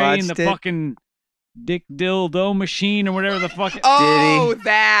when you gray watched and the it? fucking dick dildo machine or whatever the fuck. Oh,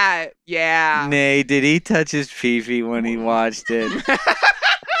 that. Yeah. Nay, did he touch his pee-pee when he watched it?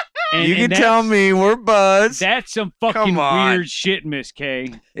 And- You and can tell that's- me we're buds. That's some fucking Come on. weird shit, Miss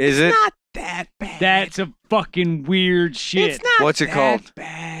K. Is it? Not that bad. That's some fucking weird shit. It's not What's it that called?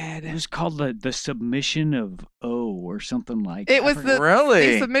 bad. It was called the submission of O or something like It that. was the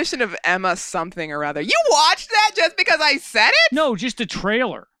Really? submission of Emma something or other. You watched that just because I said it? No, just a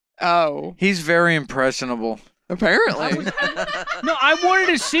trailer. Oh, He's very impressionable. apparently. No, I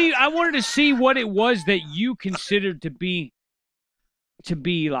wanted to see what it was that you considered to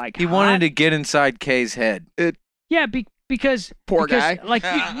be like He hot. wanted to get inside Kay's head. Yeah, because Poor because, guy. Like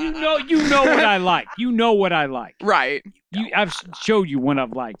you know what I like. You know what I like. Right. I've showed you what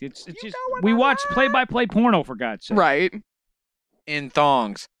I've liked. It's just we watch play-by-play porno for God's sake. Right. In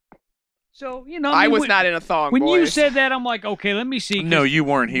thongs. So I I mean, was when- not in a thong, When you boys. said that, I'm like, okay, let me see. 'cause No, you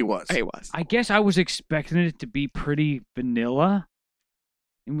weren't. He was. He was. I guess I was expecting it to be pretty vanilla.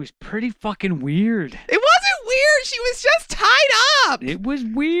 It was pretty fucking weird. It wasn't weird. She was just tied up. It was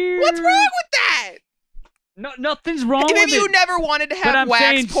weird. What's wrong with that? No, nothing's wrong And with if you it. never wanted to But have I'm wax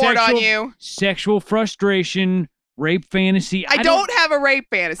saying poured on you. Sexual frustration, rape fantasy. I don't have a rape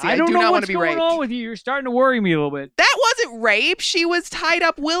fantasy. I don't do know not want what's to be going raped. on with you. You're starting to worry me a little bit. That wasn't rape. She was tied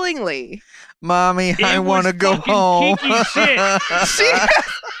up willingly. Mommy, I was want to go fucking home. kinky shit. She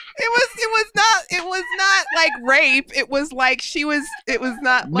it was not like rape. It was like it was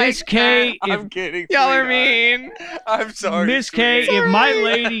not like Miss K, I'm kidding. y'all are sweetheart. mean. I'm sorry. Miss K, sweetheart. if my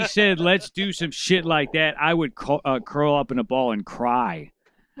lady said let's do some shit like that, I would curl up in a ball and cry.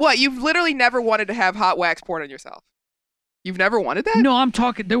 What? You've literally never wanted to have hot wax poured on yourself. You've never wanted that? No, I'm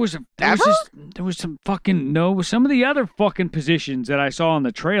talking. There was Ever? some fucking some of the other fucking positions that I saw in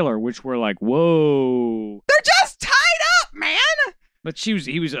the trailer, which were like, whoa. They're just tied up, man. But he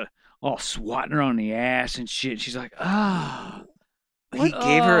was all swatting her on the ass and shit. She's like, ah. He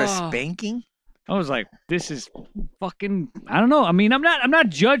gave her a Oh. spanking? I was like, this is fucking. I don't know. I mean, I'm not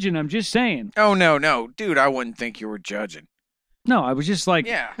judging. I'm just saying. Oh, no. Dude, I wouldn't think you were judging. No, I was just like,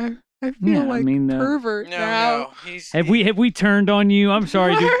 Yeah. I feel Yeah, I like mean, pervert now. have we turned on you? I'm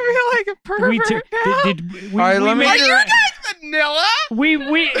sorry, dude. I feel like a We pervert tur- now. did we, All right, let me- Are you guys vanilla? We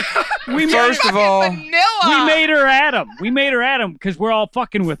First of all, Vanilla. we made her Adam. We made her Adam because we're all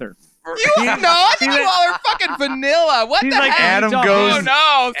fucking with her. You not? You all are fucking vanilla. What He's the like, heck? Adam Oh, goes. Oh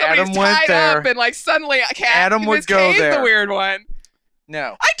no! Somebody's Adam went tied there. up and like suddenly Adam would Miss go Kay's there. the weird one.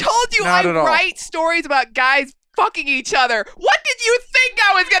 No. I told you Not I at all. write stories about guys fucking each other. What did you think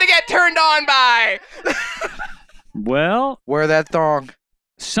I was gonna get turned on by? Well, Wear that thong.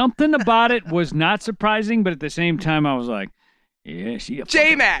 something about it was not surprising, but at the same time, I was like, yeah, she a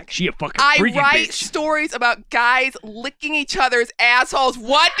J-Mac. She a fucking I freaky write bitch. stories about guys licking each other's assholes.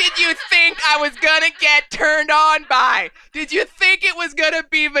 What did you think I was gonna get turned on by? Did you think it was gonna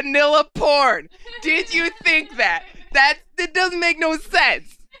be vanilla porn? Did you think that? That doesn't make no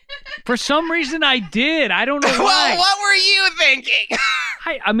sense. For some reason, I did. I don't know why. Well, what were you thinking?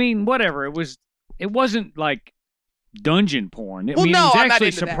 I mean, whatever. It wasn't like dungeon porn. Well, I mean, no, it was I'm not actually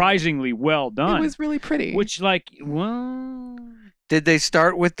into that. surprisingly well done. It was really pretty. Which, like, well, Did they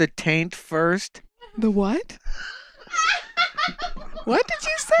start with the taint first? The what? What did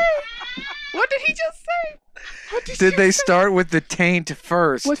you say? What did he just say? What Did you they say? start with the taint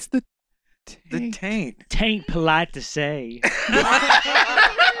first? What's the the taint? tain't polite to say.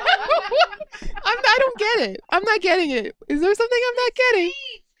 I don't get it. I'm not getting it. Is there something I'm not getting?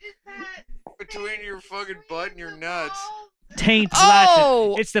 Between your fucking butt and your nuts. Tain't polite.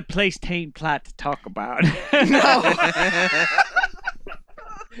 Oh! It's the place tain't polite to talk about. No.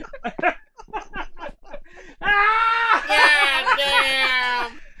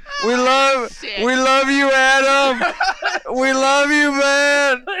 We love you, Adam. We love you,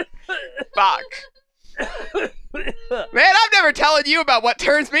 man. Fuck. Man, I'm never telling you about what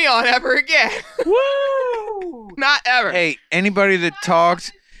turns me on ever again. Woo! Not ever. Hey, anybody that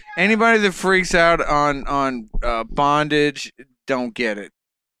talks, anybody that freaks out on bondage, don't get it.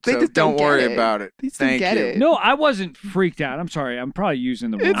 They So just don't don't worry get it. about it. They just don't Thank get you. it. No, I wasn't freaked out. I'm sorry. I'm probably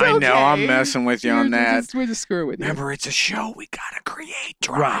using the wrong. It's I know, I'm okay. messing with you on that. We're just screwing with you. Remember, it's a show. We gotta create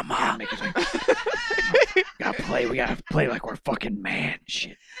Right, drama. gotta make it like- we gotta play like we're fucking man and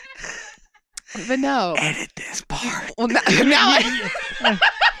shit. But no. Edit this part. Well, now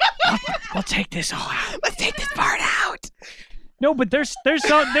We'll take this all out. let's take this part out. No, but there's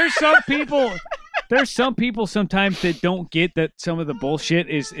some people sometimes that don't get that some of the bullshit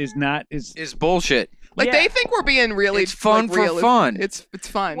is bullshit. Like Yeah. they think we're being really It's fun like, for real. fun. It's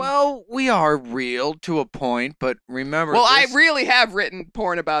fun. Well, we are real to a point, but remember. Well, I this- really have written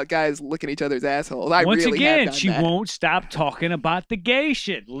porn about guys licking each other's assholes. I once really again have done she that. won't stop talking about the gay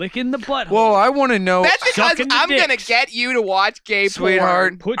shit, licking the butthole. Well, I want to know, That's because Sucking the I'm gonna dicks. get you to watch gay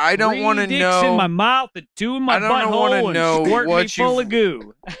sweetheart. Put I don't 3 want to dicks know. in my mouth, the 2 in my I don't wanna butthole, know and squirt me what full you've- of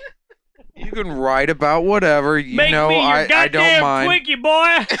goo. You can write about whatever. You Make know, me your I goddamn don't mind. Twinkie,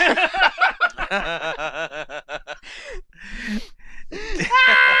 boy.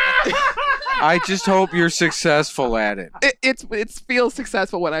 I just hope you're successful at it. It feels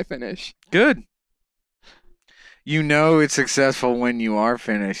successful when I finish. Good. You know it's successful when you are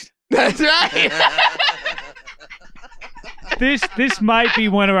finished. That's right. This might be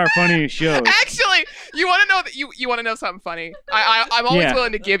one of our funniest shows. Actually, you want to know that you want to know something funny? I'm always Yeah.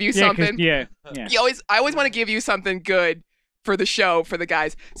 willing to give you Yeah, 'cause- something. yeah. I always want to give you something good for the show for the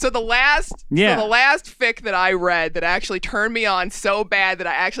guys. So the last fic that I read that actually turned me on so bad that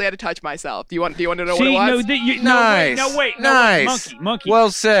I actually had to touch myself. Do you want to know what it was? Nice. Nice. Monkey.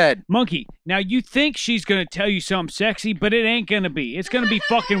 Well said. Monkey. Now you think she's gonna tell you something sexy, but it ain't gonna be. It's gonna be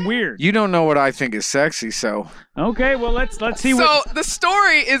fucking weird. You don't know what I think is sexy, so. Okay, well let's see So what. the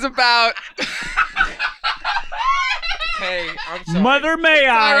story is about. Hey, I'm sorry. Mother, may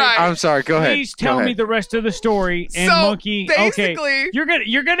I? All right. I'm sorry. Go ahead. Please tell Go me ahead. the rest of the story. And So, Monkey, basically- okay, you're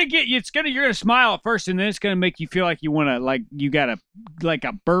gonna get you're gonna smile at first, and then it's gonna make you feel like you wanna you got a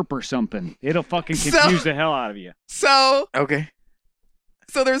burp or something. It'll fucking confuse the hell out of you. So Okay.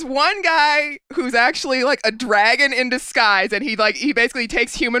 there's one guy who's actually like a dragon in disguise, and he basically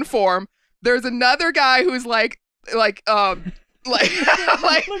takes human form. There's another guy who's like like Look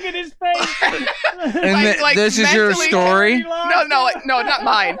at his face. And this is your mentally- story? No, not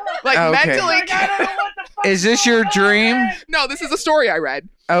mine. Like Okay. mentally. Is this your dream? No, this is a story I read.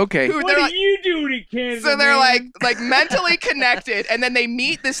 Okay. Who What they're are like, you doing in Canada? so they're man? like mentally connected, and then they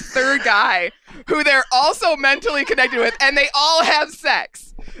meet this third guy who they're also mentally connected with, and they all have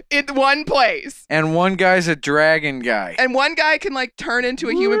sex in one place. And one guy's a dragon guy. And one guy can like turn into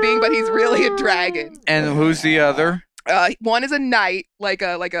a human being, but he's really a dragon. And who's the other? One is a knight, like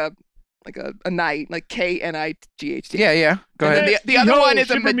a knight, like KNIGHT. Yeah. Go And ahead. then the other Yo, one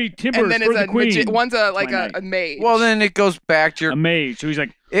is a shipper me timbers and then for is the a queen. one's a my a mage. Well, then it goes back to a your. mage. So he's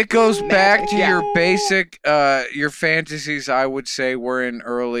like, It goes back to Yeah. your basic, your fantasies. I would say were in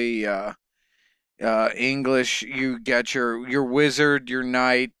early English. You got your wizard, your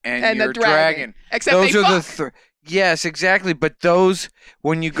knight, and your the dragon. Except Those they are fuck. yes, exactly. But those,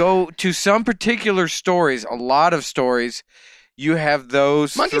 when you go to some particular stories, a lot of stories, you have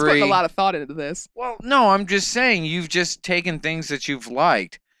those Monkey's three. putting a lot of thought into this. Well, no, I'm just saying you've just taken things that you've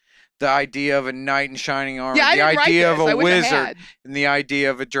liked. The idea of a knight in shining armor, Yeah, I the didn't write idea this. of I a wish I wizard, had. and the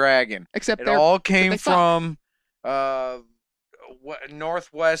idea of a dragon. Except It they're all came they fuck. from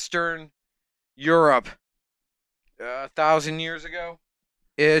northwestern Europe 1,000 years ago,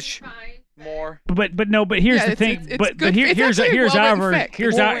 ish, more. But here's Yeah, the it's- thing. it's but good. It's here's actually a well-written our fic.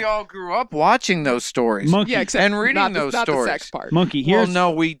 here's Well, our we all grew up watching those stories. monkey. Yeah, except And reading not those not stories. The sex part. Monkey. Well, Here's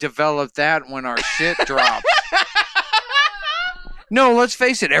no, we developed that when our shit dropped. No, let's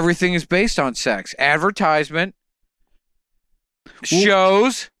face it. Everything is based on sex. Advertisement,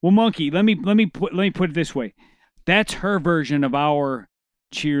 shows. well, monkey. Let me put it this way. That's her version of our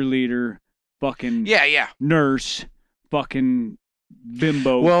cheerleader, fucking Yeah. nurse, fucking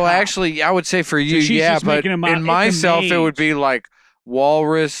bimbo. Well, cop. actually, I would say for you, she's yeah, just but making 'em out- in it's a myself, it would mage. be like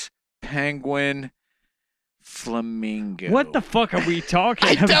walrus, penguin, flamingo. What the fuck are we talking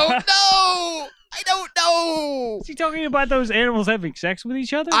I about? don't know. I don't know. Is he talking about those animals having sex with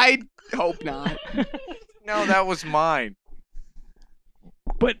each other? I hope not. No, that was mine.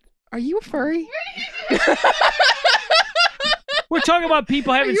 But Are you a furry? we're talking about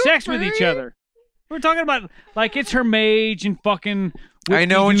people having you a sex with each furry? other. We're talking about like it's her mage and fucking. I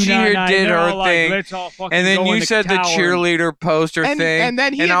know, and she did her thing, Let's all fucking And then go in you said the tower. cheerleader poster And- thing, and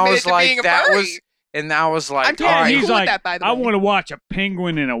then he I admitted was to like, being a that furry. was, and I was like, I'm totally all right. He's cool with like, that, by the I way. want to watch a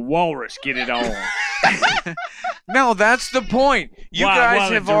penguin and a walrus get it on. No, that's the point. You while guys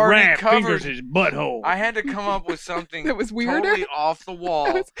a have already giraffe fingers covered. his butthole. I had to come up with something That was weirder? totally off the wall.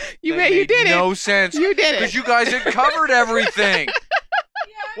 You that made you made did no it. sense. You did Because it. you guys had covered everything.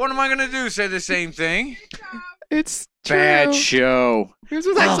 What am I going to do? Say the same thing? It's true. Bad show. This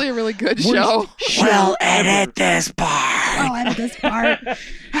was actually a really good Worst show. We'll edit this part. I'll edit this part.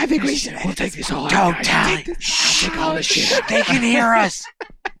 I think we should. We'll take this all. Don't tell it. Take all this shit. They can hear us.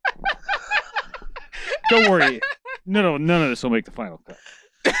 Don't worry. No, none of this will make the final cut.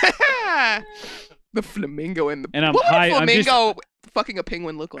 The flamingo and the. And I'm what would high- a I'm just- flamingo fucking a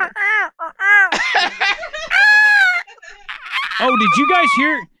penguin look like? Oh, did you guys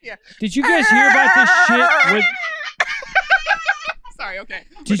hear? Yeah. Did you guys hear about this shit? With, Sorry. Okay.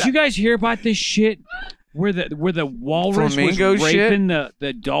 did you guys hear about this shit where the walrus Flamingo was shit? raping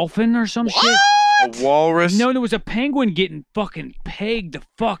the dolphin or some shit? A walrus? No, there was a penguin getting fucking pegged the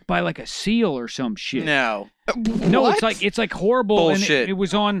fuck by like a seal or some shit. No. No, What? it's like horrible. Bullshit. And it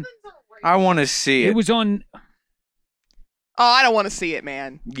was on. I want to see It it. was on. Oh, I don't want to see it,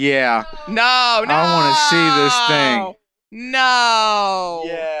 man. Yeah. No. I wanna see this thing. No.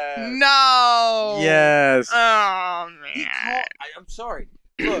 Yes. No. Yes. Oh man. I'm sorry.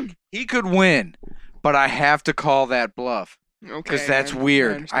 Look, he could win, but I have to call that bluff Okay. because that's I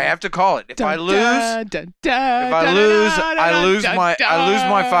weird. I understand. have to call it. If I lose, if I lose my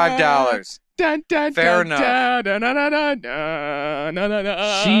 $5. Fair enough.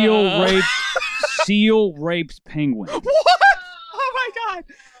 Seal rapes penguin. What? Oh my god.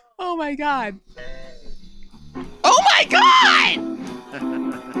 Oh my god. Oh my god!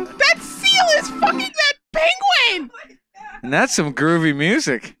 That seal is fucking that penguin! And that's some groovy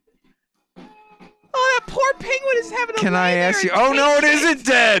music. Oh, that poor penguin is having a Can I lay there ask you? and Oh no, it take isn't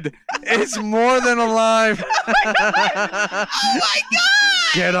dead. It's more than alive. Oh my god!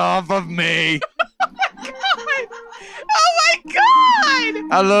 Get off of me. Oh my god!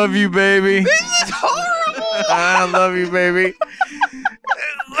 I love you, baby. This is horrible! I love you, baby.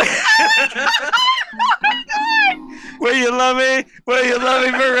 Will you love me? Will you love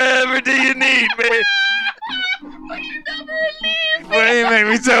me forever? Do you need me? Will you never leave me? Will you make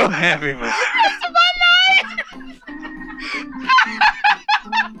me so happy? Man? The rest of my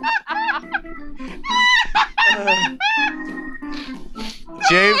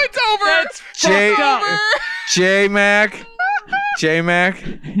J life! It's over! J It's over! J Mac. J Mac.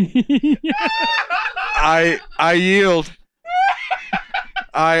 I yield.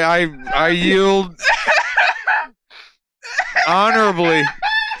 I yield honorably.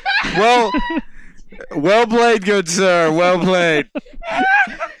 Well played, good sir. Well played.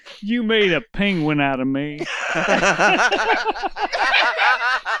 You made a penguin out of me.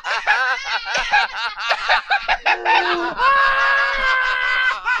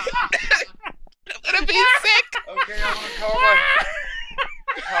 I'm gonna be sick! Okay, I'm gonna call my.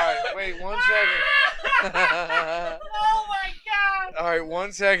 All right, wait 1 second. Oh my god! All right,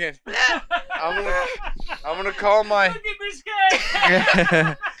 1 second. I'm gonna call my. Look at Miss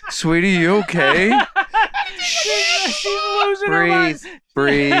K. Sweetie, you okay? She's losing her mind.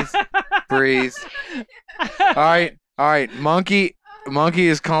 Breathe. All right. Monkey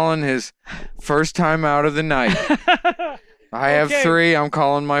is calling his first time out of the night. I have 3. I'm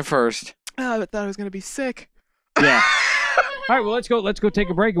calling my first. Oh, I thought I was gonna be sick. Yeah. All right, well, let's go take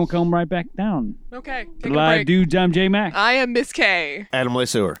a break, and we'll come right back down. Okay, For take a Live break. Dudes, I'm J Mac. I am Miss K. Adam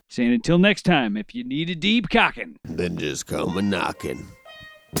Lesueur. Saying until next time, if you need a deep cocking, Then just come a knocking.